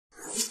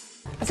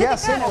¿Qué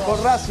hacemos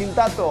con Racing,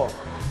 Tato?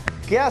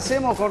 ¿Qué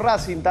hacemos con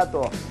Racing,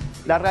 Tato?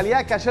 La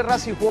realidad es que ayer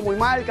Racing jugó muy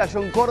mal,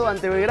 cayó en Córdoba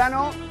ante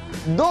Belgrano.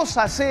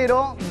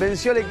 2-0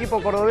 venció el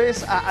equipo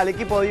cordobés al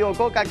equipo de Diego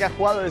Coca, que ha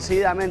jugado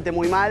decididamente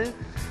muy mal.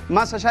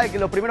 Más allá de que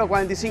los primeros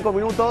 45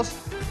 minutos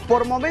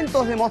por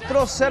momentos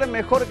demostró ser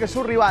mejor que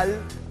su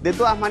rival. De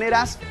todas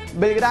maneras,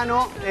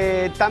 Belgrano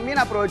también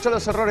aprovechó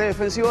los errores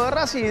defensivos de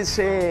Racing y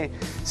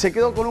se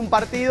quedó con un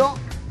partido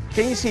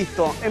que,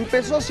 insisto,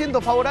 empezó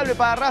siendo favorable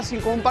para Racing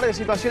con un par de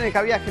situaciones que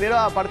había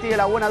generado a partir de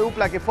la buena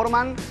dupla que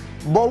forman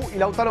Bou y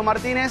Lautaro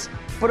Martínez,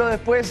 pero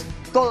después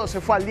todo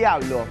se fue al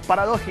diablo.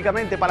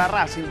 Paradójicamente para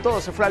Racing,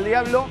 todo se fue al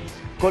diablo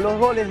con los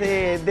goles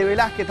de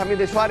Velázquez, también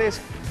de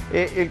Suárez,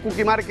 el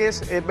Cuqui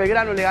Márquez.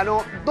 Belgrano le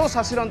ganó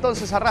 2-0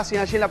 entonces a Racing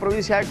allí en la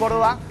provincia de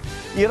Córdoba,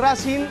 y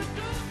Racing,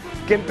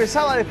 que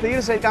empezaba a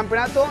despedirse del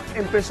campeonato,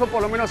 empezó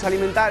por lo menos a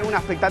alimentar alguna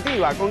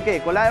expectativa. ¿Con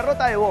qué? Con la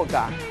derrota de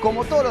Boca.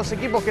 Como todos los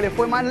equipos que le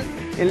fue mal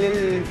en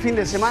el fin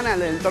de semana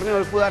en el torneo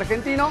del fútbol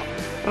argentino,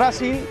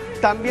 Racing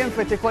también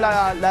festejó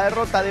la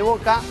derrota de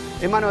Boca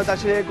en manos de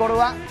Talleres de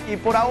Córdoba y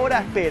por ahora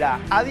espera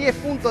a 10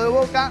 puntos de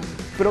Boca,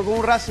 pero con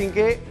un Racing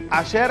que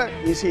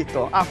ayer,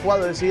 insisto, ha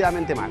jugado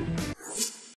decididamente mal.